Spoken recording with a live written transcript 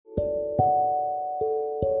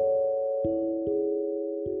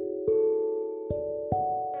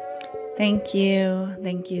Thank you,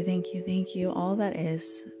 thank you, thank you, thank you. All that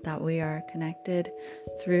is that we are connected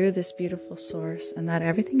through this beautiful source, and that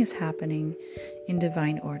everything is happening in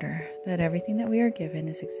divine order, that everything that we are given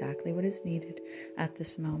is exactly what is needed at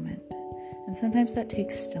this moment. And sometimes that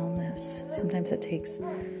takes stillness, sometimes that takes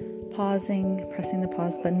pausing, pressing the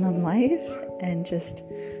pause button on life, and just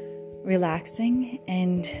relaxing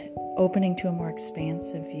and opening to a more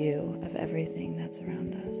expansive view of everything that's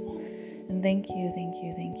around us. And thank you, thank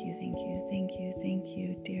you, thank you, thank you, thank you, thank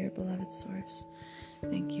you, dear beloved source.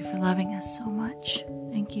 Thank you for loving us so much.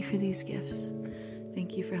 Thank you for these gifts.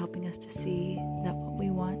 Thank you for helping us to see that what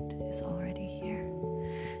we want is already here.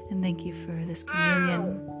 And thank you for this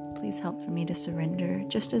communion. Please help for me to surrender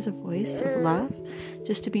just as a voice of love,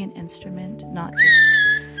 just to be an instrument, not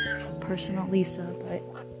just personal Lisa, but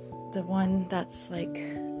the one that's like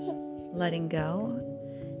letting go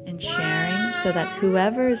and sharing, so that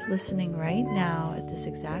whoever is listening right now at this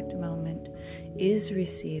exact moment is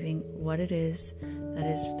receiving what it is that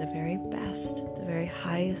is the very best, the very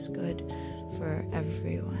highest good for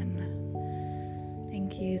everyone.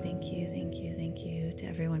 Thank you, thank you, thank you, thank you to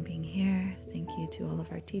everyone being here. Thank you to all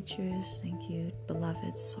of our teachers. Thank you,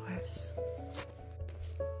 beloved source.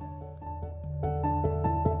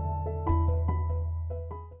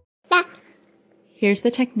 Here's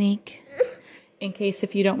the technique, in case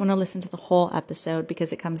if you don't want to listen to the whole episode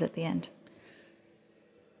because it comes at the end.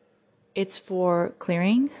 It's for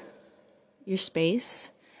clearing your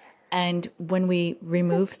space, and when we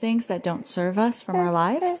remove things that don't serve us from our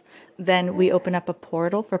lives, then we open up a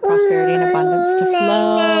portal for prosperity and abundance to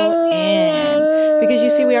flow in. Because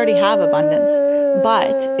you see, we already have abundance,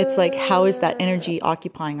 but it's like, how is that energy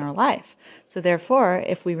occupying our life? So therefore,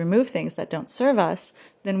 if we remove things that don't serve us,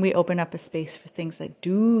 then we open up a space for things that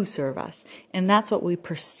do serve us. And that's what we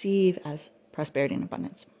perceive as prosperity and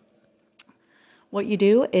abundance. What you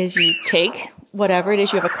do is you take whatever it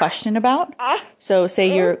is you have a question about. So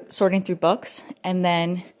say you're sorting through books, and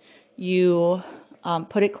then you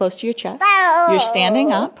put it close to your chest. You're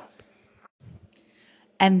standing up,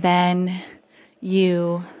 and then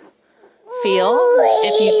you feel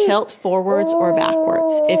if you tilt forwards or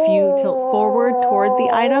backwards. If you tilt forward toward the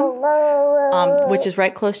item, which is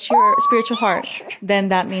right close to your spiritual heart, then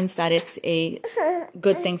that means that it's a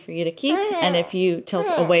good thing for you to keep. And if you tilt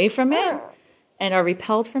away from it and are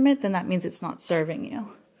repelled from it, then that means it's not serving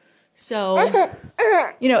you. So,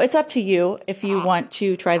 it's up to you if you want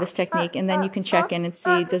to try this technique, and then you can check in and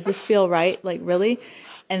see, does this feel right? Like, really?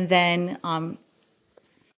 And then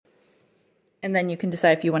you can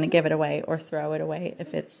decide if you want to give it away or throw it away,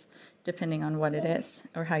 if it's depending on what it is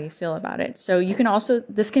or how you feel about it. So you can also,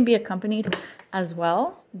 this can be accompanied as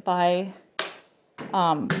well by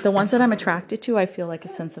the ones that I'm attracted to. I feel like a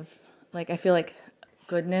sense of, I feel like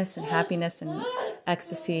goodness and happiness and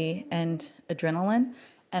ecstasy and adrenaline.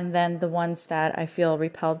 And then the ones that I feel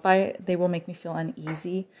repelled by, they will make me feel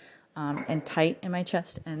uneasy and tight in my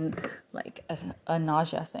chest and like a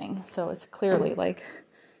nausea thing. So it's clearly like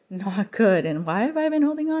not good. And why have I been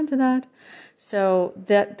holding on to that? So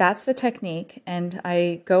that's the technique. And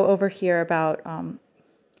I go over here about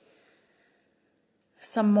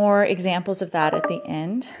some more examples of that at the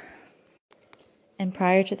end. And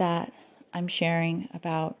prior to that, I'm sharing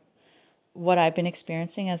about what I've been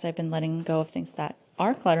experiencing as I've been letting go of things that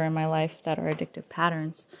are clutter in my life, that are addictive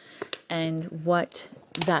patterns, and what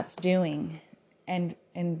that's doing, and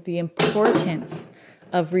the importance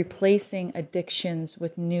of replacing addictions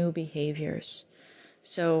with new behaviors.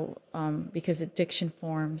 So, because addiction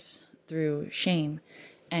forms through shame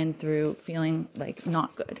and through feeling like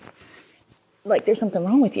not good, like there's something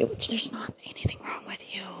wrong with you, which there's not anything wrong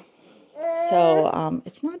with you. So,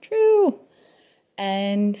 it's not true.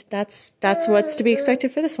 And that's what's to be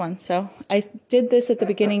expected for this one. So I did this at the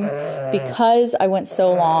beginning because I went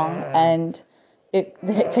so long, and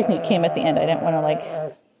the technique came at the end. I didn't want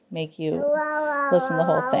to make you listen to the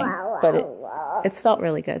whole thing, but it's felt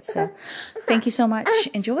really good. So thank you so much.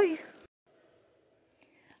 Enjoy.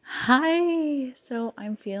 Hi. So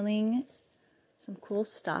I'm feeling some cool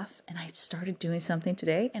stuff, and I started doing something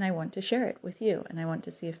today, and I want to share it with you, and I want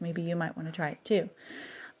to see if maybe you might want to try it too.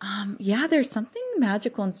 There's something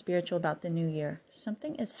magical and spiritual about the new year.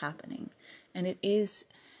 Something is happening, and it's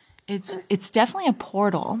definitely a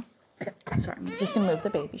portal. Sorry, I'm just gonna move the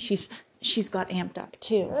baby. She's got amped up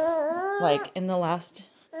too. Like in the last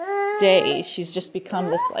day, she's just become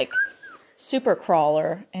this super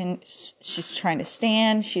crawler, and she's trying to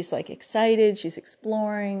stand. She's excited. She's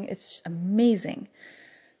exploring. It's amazing.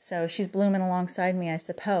 So she's blooming alongside me, I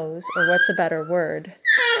suppose, or what's a better word?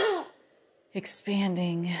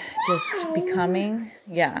 expanding, just becoming.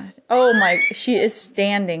 Yeah. Oh my, she is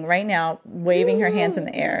standing right now, waving her hands in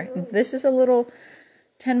the air. This is a little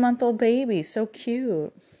 10-month-old baby. So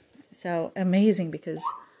cute. So amazing, because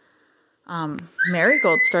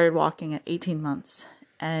Marigold started walking at 18 months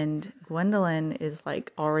and Gwendolyn is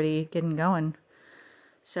like already getting going.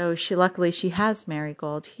 So luckily she has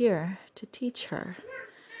Marigold here to teach her.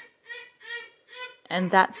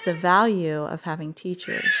 And that's the value of having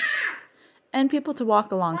teachers and people to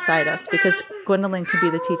walk alongside us, because Gwendolyn can be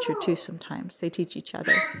the teacher too sometimes. They teach each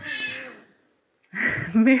other.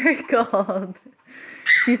 Marigold.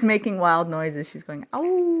 She's making wild noises. She's going,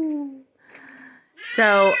 oh.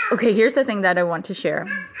 So, okay, here's the thing that I want to share.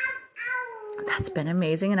 That's been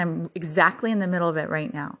amazing, and I'm exactly in the middle of it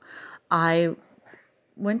right now. I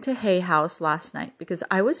went to Hay House last night because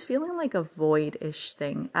I was feeling like a void-ish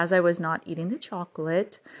thing. As I was not eating the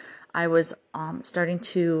chocolate, I was starting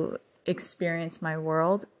to experience my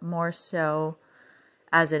world more so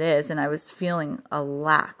as it is, and I was feeling a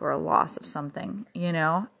lack or a loss of something,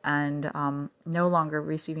 and no longer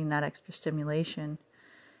receiving that extra stimulation.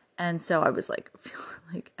 And so I was like, feeling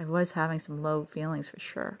like I was having some low feelings for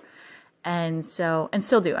sure. And still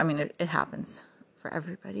do. I mean, it happens for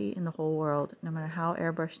everybody in the whole world, no matter how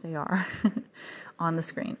airbrushed they are on the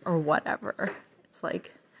screen or whatever. It's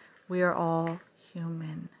like, we are all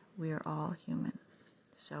human. We are all human.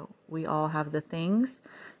 So we all have the things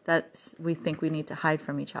that we think we need to hide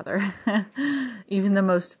from each other. Even the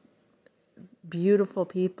most beautiful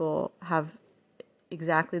people have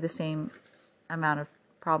exactly the same amount of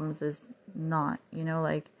problems as not,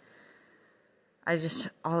 like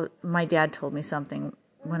my dad told me something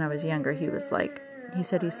when I was younger. He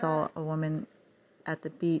said he saw a woman at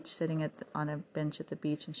the beach sitting on a bench at the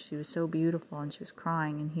beach, and she was so beautiful and she was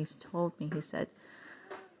crying, and he told me, he said,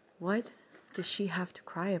 what does she have to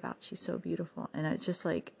cry about? She's so beautiful. And it just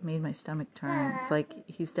like made my stomach turn. It's like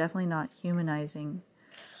he's definitely not humanizing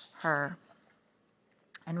her.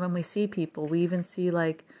 And when we see people, we even see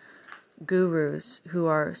like gurus who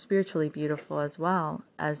are spiritually beautiful as well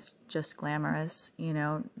as just glamorous,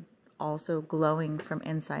 also glowing from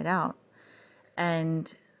inside out.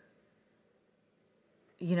 And,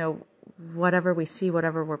 whatever we see,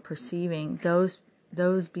 whatever we're perceiving,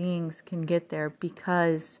 those beings can get there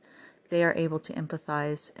because they are able to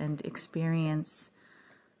empathize and experience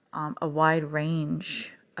a wide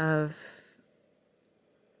range of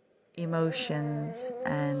emotions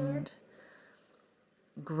and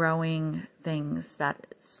growing things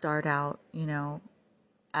that start out,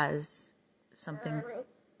 as something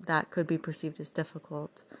that could be perceived as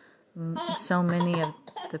difficult. So many of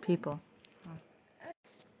the people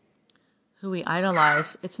who we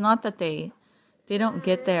idolize, it's not that they don't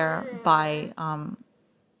get there by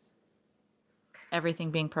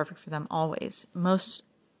everything being perfect for them always. Most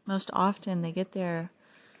often they get there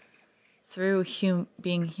through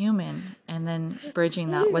being human and then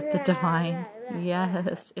bridging that with the divine.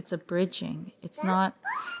 Yes, it's a bridging. It's not,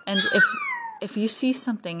 and if you see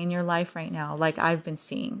something in your life right now, like I've been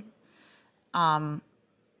seeing,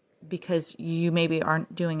 because you maybe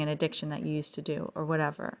aren't doing an addiction that you used to do or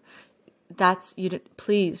whatever,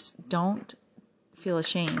 please don't feel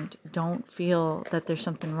ashamed. Don't feel that there's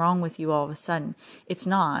something wrong with you all of a sudden. It's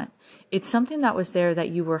not. It's something that was there that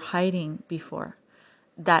you were hiding before.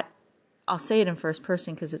 That, I'll say it in first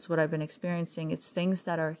person because it's what I've been experiencing. It's things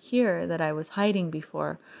that are here that I was hiding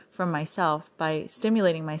before from myself by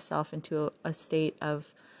stimulating myself into a state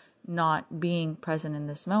of not being present in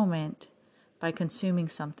this moment by consuming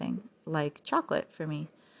something like chocolate for me,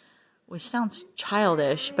 which sounds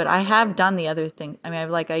childish, but I have done the other thing. I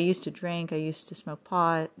mean, I used to drink, I used to smoke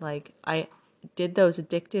pot. Like, I did those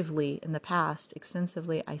addictively in the past,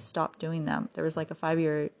 extensively. I stopped doing them. There was like a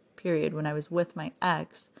 5-year period when I was with my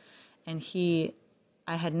ex, and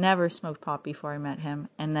I had never smoked pot before I met him.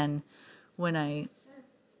 And then when I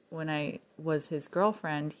was his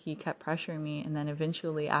girlfriend, he kept pressuring me. And then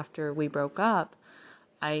eventually, after we broke up,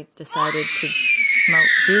 I decided to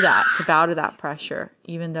to bow to that pressure,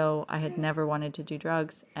 even though I had never wanted to do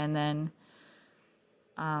drugs. And then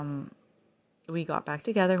we got back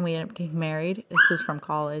together and we ended up getting married. This was from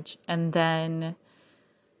college. And then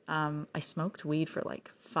I smoked weed for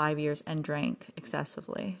like 5 years and drank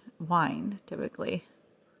excessively. Wine, typically.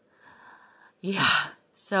 Yeah.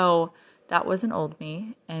 So that was an old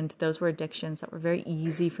me. And those were addictions that were very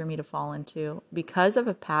easy for me to fall into because of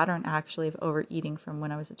a pattern actually of overeating from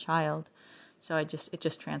when I was a child. So it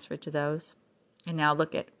just transferred to those. And now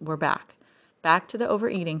we're back to the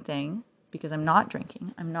overeating thing because I'm not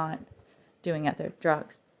drinking. I'm not doing other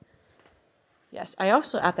drugs. Yes. I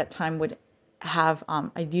also at that time would have,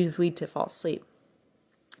 I'd use weed to fall asleep.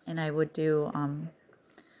 And I would do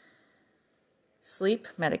sleep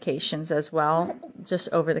medications as well, just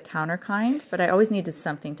over-the-counter kind. But I always needed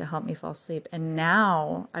something to help me fall asleep. And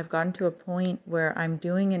now I've gotten to a point where I'm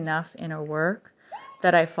doing enough inner work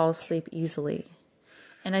that I fall asleep easily.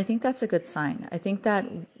 And I think that's a good sign. I think that,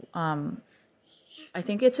 I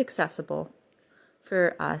think it's accessible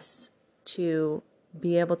for us to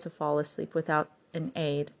be able to fall asleep without an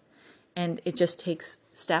aid. And it just takes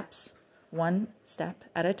steps, one step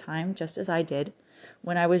at a time, just as I did.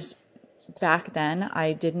 When I was back then,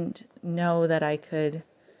 I didn't know that I could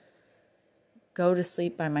go to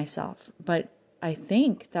sleep by myself. But I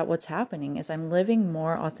think that what's happening is I'm living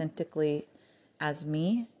more authentically as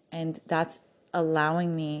me, and that's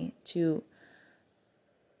allowing me to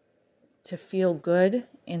feel good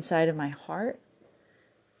inside of my heart.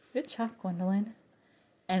 Good job, Gwendolyn.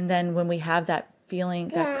 And then when we have that feeling,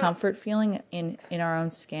 that comfort feeling in our own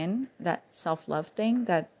skin, that self-love thing,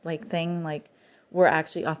 that thing we're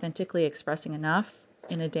actually authentically expressing enough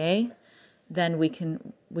in a day, then we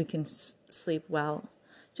can sleep well.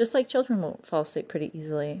 Just like children will fall asleep pretty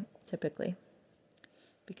easily, typically,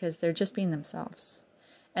 because they're just being themselves.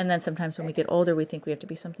 And then sometimes when we get older, we think we have to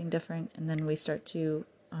be something different, and then we start to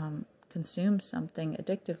consume something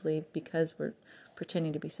addictively because we're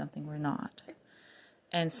pretending to be something we're not.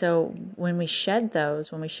 And so when we shed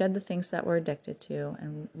the things that we're addicted to,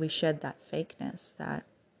 and we shed that fakeness, that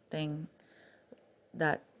thing,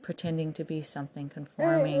 that pretending to be something,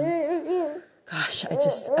 conforming, gosh,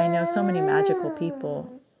 I know so many magical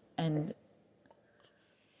people, and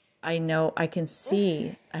I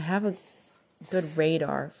have a good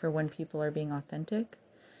radar for when people are being authentic,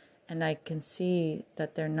 and I can see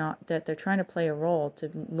that they're trying to play a role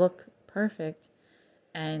to look perfect,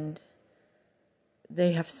 and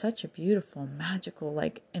they have such a beautiful, magical,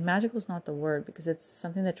 and magical is not the word, because it's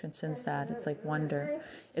something that transcends that. It's like wonder.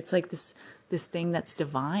 It's like this thing that's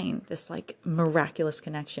divine, this miraculous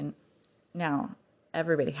connection. Now,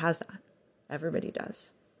 everybody has that. Everybody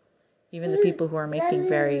does. Even the people who are making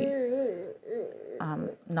very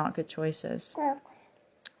not good choices.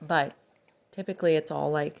 But typically it's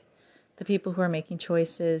all the people who are making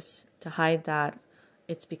choices to hide that,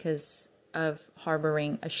 it's because of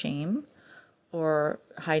harboring a shame or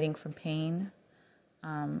hiding from pain.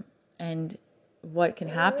 And what can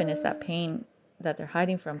happen is that pain that they're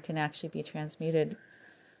hiding from can actually be transmuted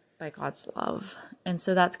by God's love. And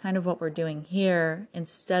so that's kind of what we're doing here.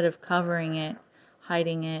 Instead of covering it,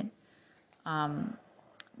 hiding it,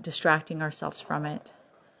 distracting ourselves from it,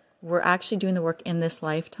 we're actually doing the work in this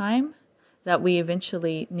lifetime that we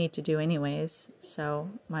eventually need to do anyways. So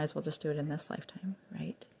might as well just do it in this lifetime,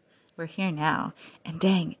 right? We're here now, and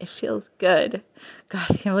dang, it feels good. God,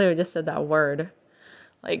 I can't believe I just said that word.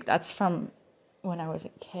 That's from when I was a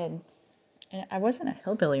kid. And I wasn't a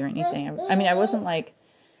hillbilly or anything. I mean, I wasn't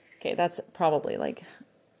okay, that's probably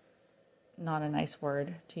not a nice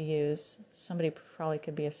word to use. Somebody probably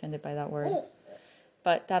could be offended by that word.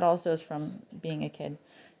 But that also is from being a kid.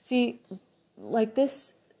 See,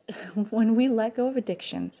 this, when we let go of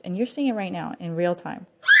addictions, and you're seeing it right now in real time,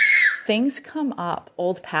 things come up,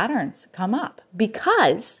 old patterns come up,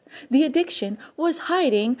 because the addiction was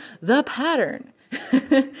hiding the pattern.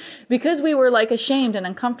 Because we were ashamed and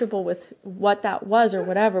uncomfortable with what that was or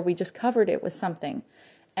whatever, we just covered it with something.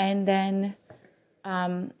 And then, okay,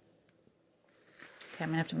 I'm going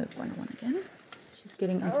to have to move one again. She's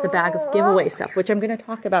getting into the bag of giveaway stuff, which I'm going to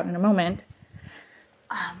talk about in a moment.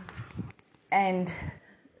 And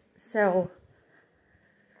so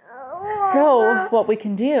what we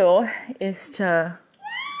can do is to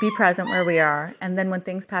be present where we are. And then when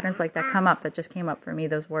patterns like that come up, that just came up for me,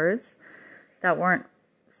 those words that weren't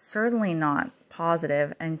certainly not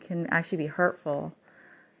positive and can actually be hurtful,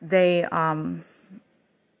 they, and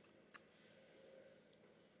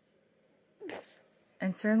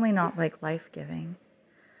certainly not life-giving,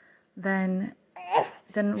 then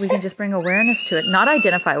we can just bring awareness to it, not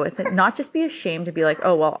identify with it, not just be ashamed to be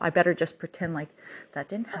oh, well, I better just pretend that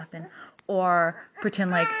didn't happen, or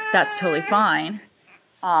pretend that's totally fine.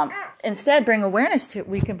 Instead,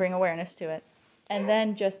 we can bring awareness to it. And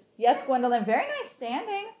then yes, Gwendolyn, very nice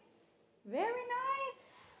standing. Very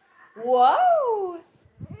nice. Whoa.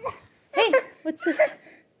 Hey, what's this?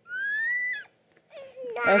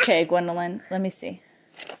 Okay, Gwendolyn, let me see.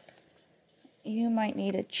 You might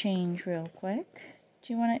need a change real quick.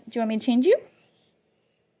 Do you want me to change you?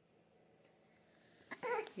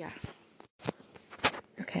 Yeah.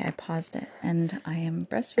 Okay, I paused it, and I am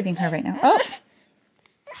breastfeeding her right now. Oh!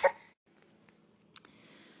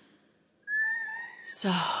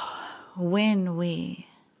 So, when we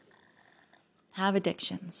have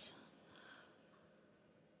addictions,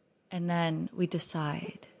 and then we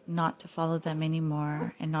decide not to follow them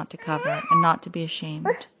anymore, and not to cover, and not to be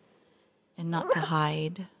ashamed, and not to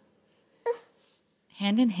hide.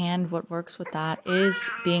 Hand in hand, what works with that is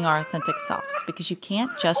being our authentic selves, because you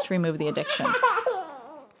can't just remove the addiction,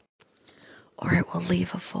 or it will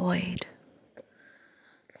leave a void.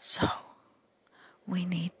 So we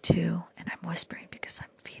need to, and I'm whispering because I'm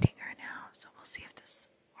feeding her now, so we'll see if this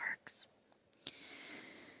works.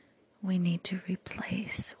 We need to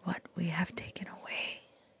replace what we have taken away.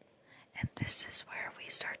 And this is where we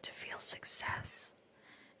start to feel success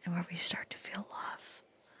and where we start to feel love.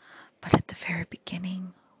 But at the very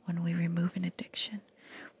beginning, when we remove an addiction,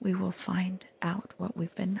 we will find out what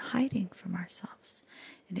we've been hiding from ourselves.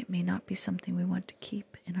 And it may not be something we want to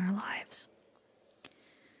keep in our lives.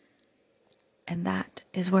 And that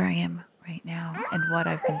is where I am right now. And what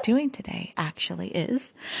I've been doing today actually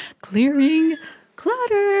is clearing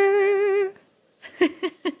clutter.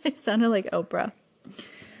 It sounded like Oprah.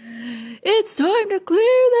 It's time to clear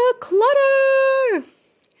the clutter.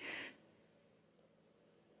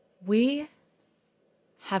 We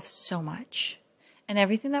have so much, and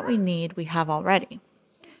everything that we need, we have already.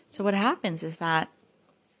 So what happens is that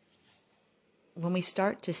when we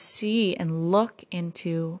start to see and look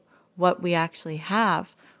into what we actually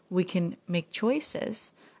have, we can make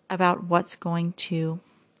choices about what's going to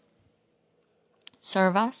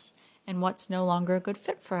serve us and what's no longer a good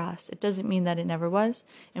fit for us. It doesn't mean that it never was,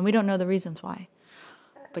 and we don't know the reasons why.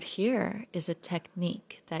 But here is a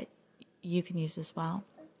technique that you can use as well.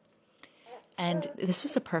 And this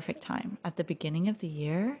is a perfect time at the beginning of the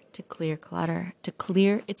year to clear clutter,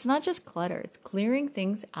 it's not just clutter, it's clearing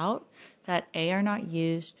things out that A, are not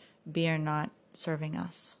used, B, are not serving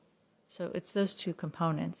us. So it's those two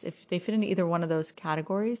components. If they fit into either one of those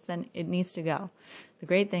categories, then it needs to go. The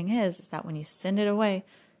great thing is that when you send it away,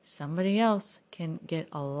 somebody else can get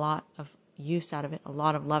a lot of use out of it, a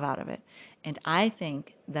lot of love out of it. And I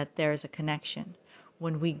think that there's a connection.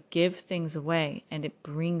 When we give things away and it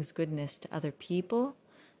brings goodness to other people,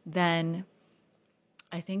 then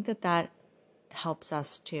I think that that helps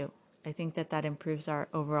us too. I think that that improves our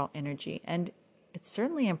overall energy. And it's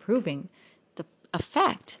certainly improving the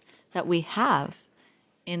effect that we have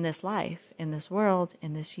in this life, in this world,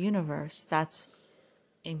 in this universe. That's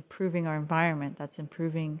improving our environment. That's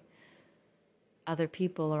improving other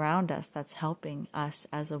people around us. That's helping us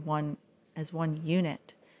as one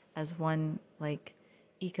unit, as one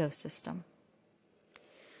ecosystem.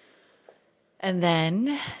 And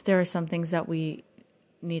then there are some things that we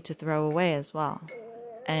need to throw away as well.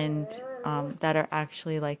 And that are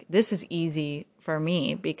actually this is easy for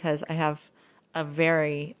me because I have a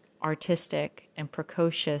very artistic and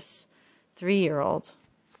precocious 3-year-old.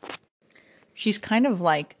 She's kind of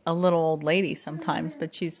like a little old lady sometimes,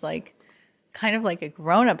 but she's kind of like a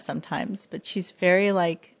grown-up sometimes, but she's very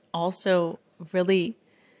also really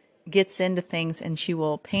gets into things, and she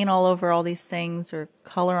will paint all over all these things or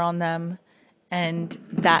color on them, and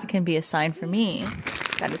that can be a sign for me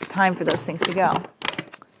that it's time for those things to go.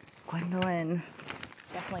 Gwendolyn,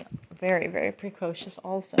 definitely very, very precocious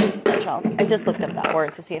also, that child. I just looked up that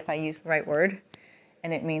word to see if I used the right word,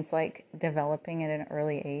 and it means developing at an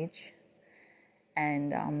early age.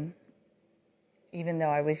 And even though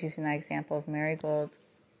I was using that example of Marigold,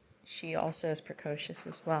 she also is precocious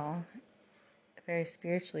as well. Very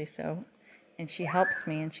spiritually so, and she helps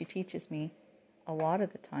me and she teaches me a lot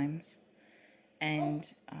of the times,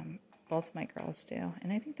 and both my girls do.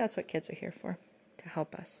 And I think that's what kids are here for, to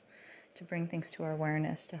help us, to bring things to our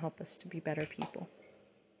awareness, to help us to be better people.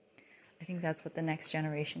 I think that's what the next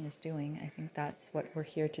generation is doing. I think that's what we're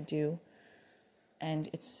here to do. And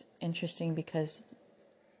it's interesting because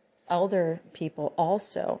elder people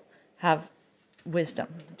also have wisdom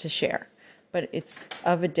to share, but it's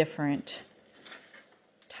of a different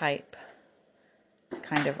type,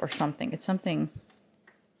 kind of, or something. It's something,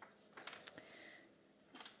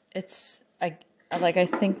 it's I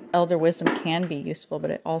think elder wisdom can be useful, but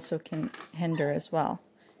it also can hinder as well.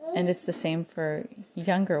 And it's the same for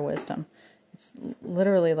younger wisdom. It's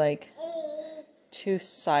literally two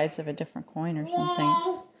sides of a different coin or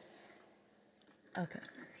something. Okay.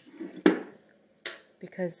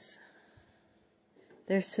 Because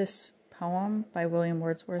there's this poem by William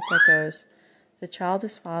Wordsworth that goes, "The child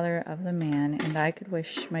is father of the man, and I could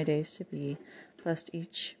wish my days to be blessed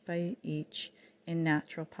each by each in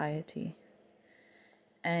natural piety."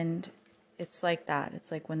 And it's like that.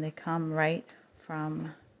 It's like when they come right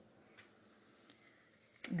from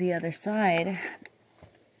the other side,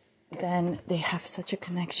 then they have such a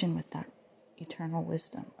connection with that eternal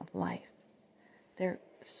wisdom of life. They're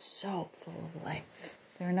so full of life.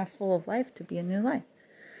 They're enough full of life to be a new life.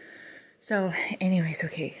 So anyways,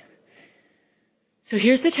 okay. So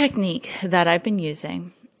here's the technique that I've been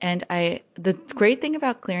using. And the great thing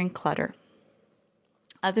about clearing clutter,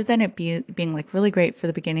 other than it being like really great for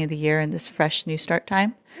the beginning of the year and this fresh new start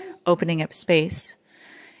time, opening up space,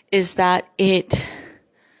 is that it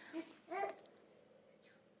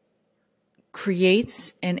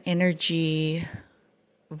creates an energy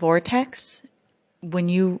vortex. When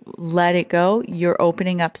you let it go, you're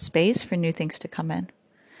opening up space for new things to come in.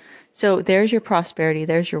 So there's your prosperity,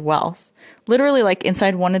 there's your wealth. Literally, like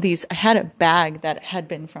inside one of these, I had a bag that had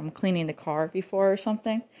been from cleaning the car before or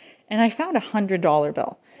something, and I found $100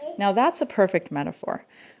 bill. Now that's a perfect metaphor.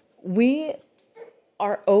 We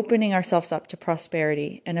are opening ourselves up to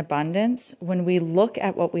prosperity and abundance when we look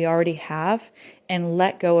at what we already have and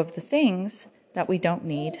let go of the things that we don't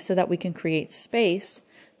need so that we can create space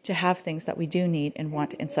to have things that we do need and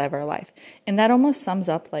want inside of our life. And that almost sums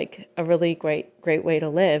up like a really great way to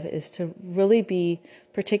live, is to really be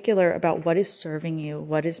particular about what is serving you,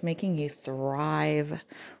 what is making you thrive,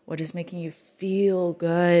 what is making you feel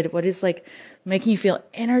good, what is like making you feel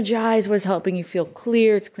energized, what is helping you feel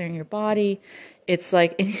clear. It's clearing your body. It's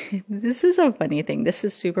like, this is a funny thing. This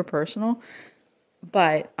is super personal,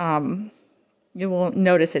 but you will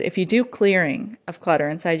notice it. If you do clearing of clutter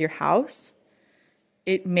inside your house,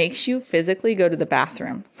 it makes you physically go to the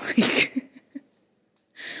bathroom. Like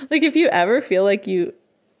if you ever feel like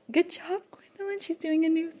good job, Gwendolyn, she's doing a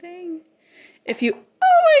new thing. Oh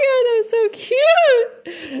my God, that was so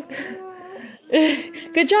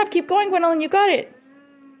cute. Good job, keep going, Gwendolyn, you got it.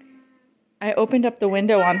 I opened up the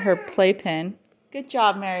window on her playpen. Good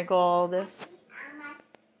job, Marigold.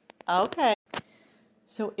 Okay.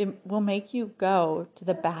 So it will make you go to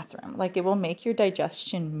the bathroom. Like it will make your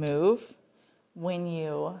digestion move when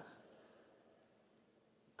you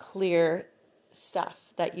clear stuff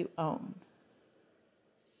that you own.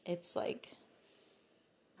 It's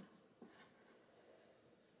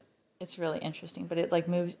really interesting, but it like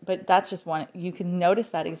moves, but that's just one. You can notice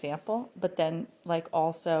that example, but then like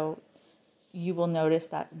also you will notice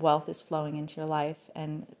that wealth is flowing into your life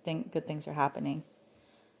and good things are happening.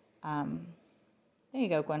 There you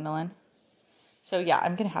go, Gwendolyn. So yeah,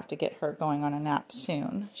 I'm going to have to get her going on a nap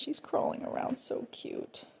soon. She's crawling around so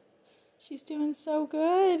cute. She's doing so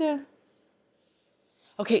good.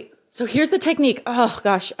 Okay, so here's the technique. Oh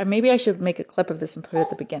gosh, maybe I should make a clip of this and put it at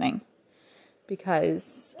the beginning.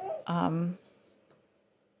 Because I'm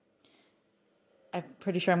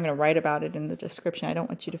pretty sure I'm going to write about it in the description. I don't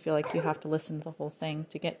want you to feel like you have to listen to the whole thing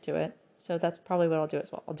to get to it. So that's probably what I'll do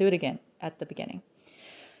as well. I'll do it again at the beginning.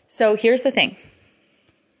 So here's the thing.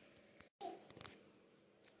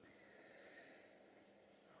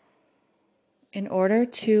 In order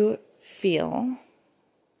to feel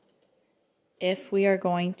if we are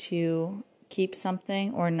going to keep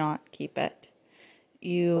something or not keep it,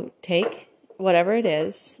 you take whatever it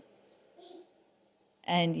is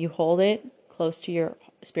and you hold it close to your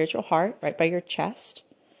spiritual heart, right by your chest,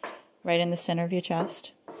 right in the center of your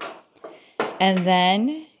chest. And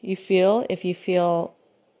then you feel if you feel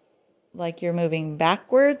like you're moving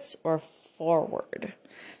backwards or forward.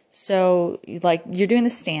 So like you're doing the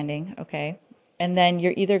standing, okay? And then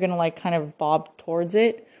you're either going to like kind of bob towards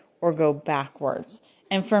it or go backwards.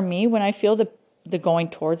 And for me, when I feel the going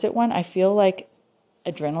towards it one, I feel like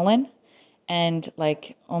adrenaline and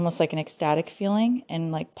like almost like an ecstatic feeling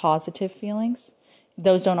and like positive feelings.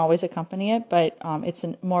 Those don't always accompany it, but it's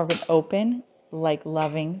more of an open, like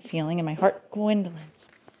loving feeling in my heart. Gwendolyn,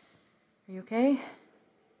 are you okay?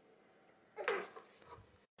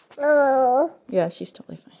 Yeah, she's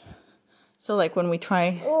totally fine. So like when we do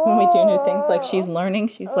new things, like she's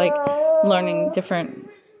like learning different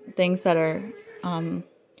things that are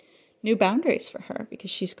new boundaries for her because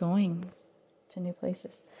she's going to new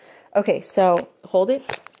places. Okay, so hold the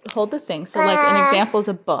thing. So like an example is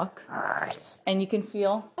a book, and you can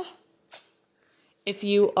feel if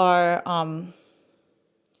you are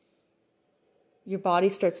your body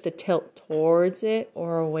starts to tilt towards it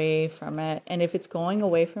or away from it. And if it's going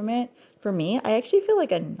away from it, for me, I actually feel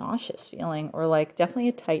like a nauseous feeling or like definitely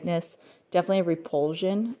a tightness, definitely a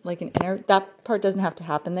repulsion, like an inner, that part doesn't have to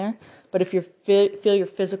happen there. But if you feel your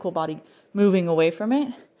physical body moving away from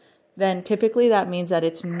it, then typically that means that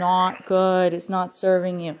it's not good. It's not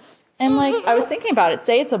serving you. And like I was thinking about it,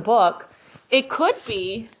 say it's a book. It could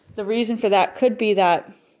be, the reason for that could be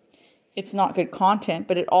that it's not good content,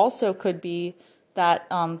 but it also could be that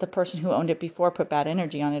the person who owned it before put bad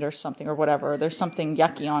energy on it or something or whatever. Or there's something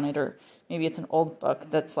yucky on it, or maybe it's an old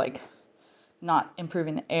book that's like not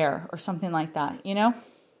improving the air or something like that, you know?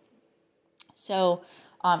 So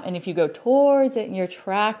And if you go towards it and you're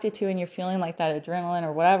attracted to it and you're feeling like that adrenaline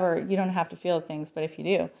or whatever, you don't have to feel things, but if you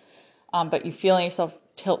do, but you're feeling yourself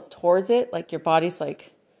tilt towards it, like your body's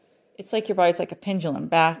like, it's like your body's like a pendulum,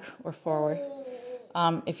 back or forward.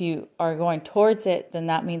 If you are going towards it, then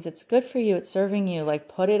that means it's good for you. It's serving you. Like,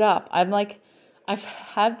 put it up. I've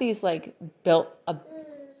had these like built a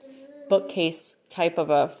bookcase type of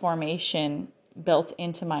a formation built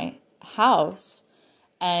into my house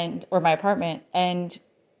or my apartment. And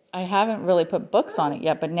I haven't really put books on it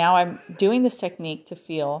yet, but now I'm doing this technique to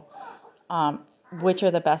feel, which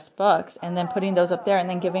are the best books, and then putting those up there and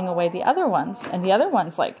then giving away the other ones. And the other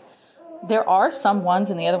ones, like, there are some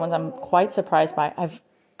ones and the other ones I'm quite surprised by.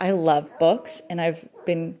 I love books, and I've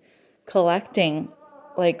been collecting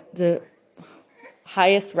like the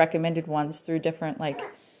highest recommended ones through different like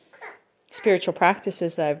spiritual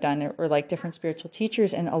practices that I've done, or like different spiritual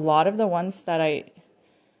teachers. And a lot of the ones that I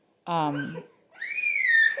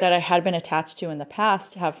had been attached to in the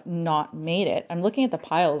past have not made it. I'm looking at the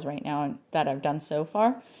piles right now that I've done so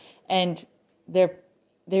far, and they're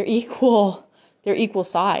equal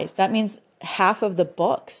size. That means half of the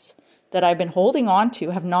books that I've been holding on to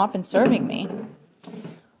have not been serving me.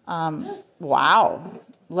 Wow.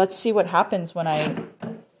 Let's see what happens when I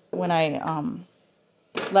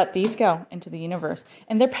let these go into the universe.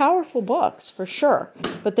 And they're powerful books for sure,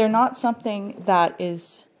 but they're not something that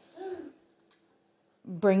is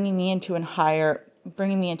bringing me into a higher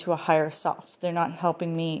self. They're not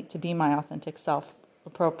helping me to be my authentic self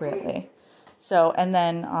appropriately. So, and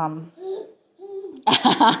then,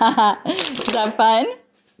 is that fun?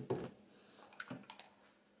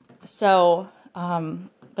 So,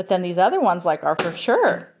 but then these other ones like are for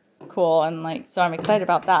sure cool, and like, so I'm excited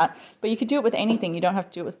about that. But you could do it with anything. You don't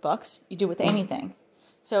have to do it with books. You do it with anything.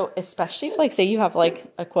 So especially if, like, say you have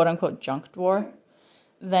like a quote unquote junk drawer,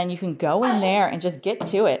 then you can go in there and just get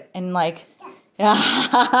to it and like,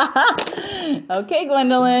 okay,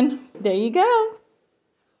 Gwendolyn, there you go.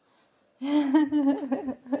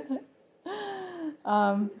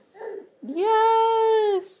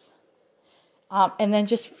 Yes. And then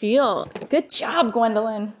just feel. Good job,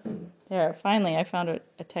 Gwendolyn. There, finally, I found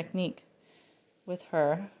a technique with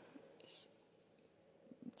her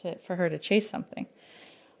for her to chase something.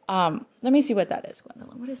 Let me see what that is,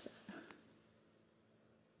 Gwendolyn. What is that?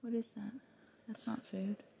 What is that? That's not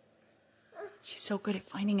food. She's so good at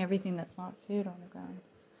finding everything that's not food on the ground.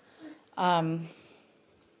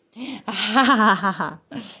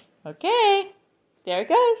 Okay, there it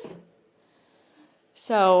goes.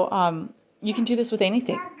 So, you can do this with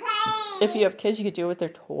anything. If you have kids, you could do it with their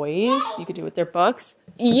toys. You could do it with their books.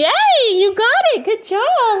 Yay! You got it! Good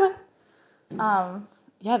job!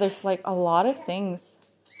 Yeah, there's like a lot of things.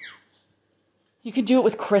 You could do it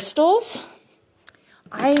with crystals.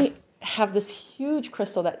 I have this huge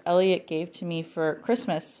crystal that Elliot gave to me for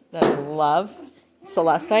Christmas that I love,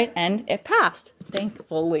 celestite, and it passed.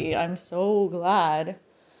 Thankfully, I'm so glad.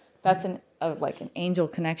 That's like an angel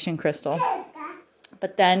connection crystal.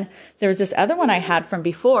 But then there was this other one I had from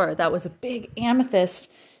before that was a big amethyst.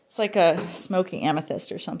 It's like a smoky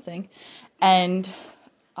amethyst or something. And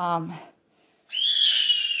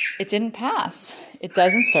it didn't pass. It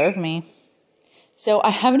doesn't serve me. So I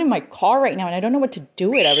have it in my car right now, and I don't know what to do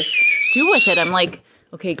with it. I'm like,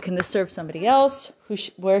 okay, can this serve somebody else?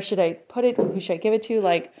 Where should I put it? Who should I give it to?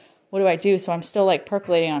 Like, what do I do? So I'm still like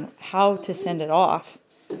percolating on how to send it off.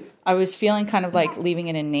 I was feeling kind of like leaving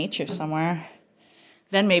it in nature somewhere.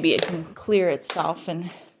 Then maybe it can clear itself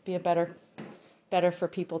and be a better for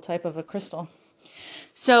people type of a crystal.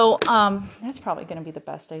 So that's probably going to be the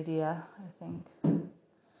best idea, I think.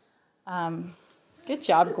 Good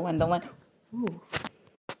job, Gwendolyn. Ooh.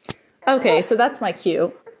 Okay, so that's my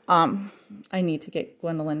cue. I need to get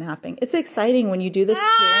Gwendolyn napping. It's exciting when you do this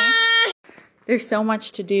clearing. There's so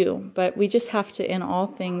much to do, but we just have to, in all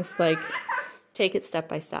things, like, take it step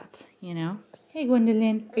by step, you know? Hey,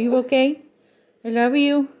 Gwendolyn, are you okay? I love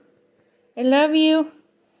you. I love you.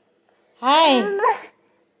 Hi.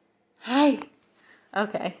 Hi.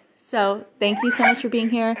 Okay, so thank you so much for being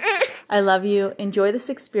here. I love you. Enjoy this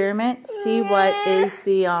experiment. See what is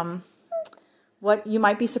the, what you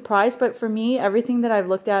might be surprised, but for me, everything that I've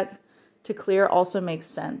looked at to clear also makes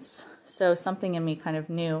sense. So something in me kind of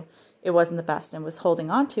knew it wasn't the best and was holding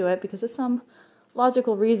on to it because of some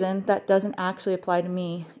logical reason that doesn't actually apply to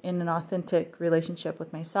me in an authentic relationship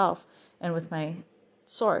with myself and with my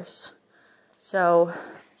source. So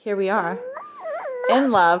here we are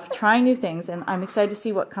in love, trying new things, and I'm excited to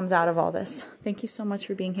see what comes out of all this. Thank you so much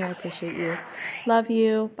for being here. I appreciate you. Love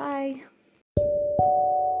you. Bye.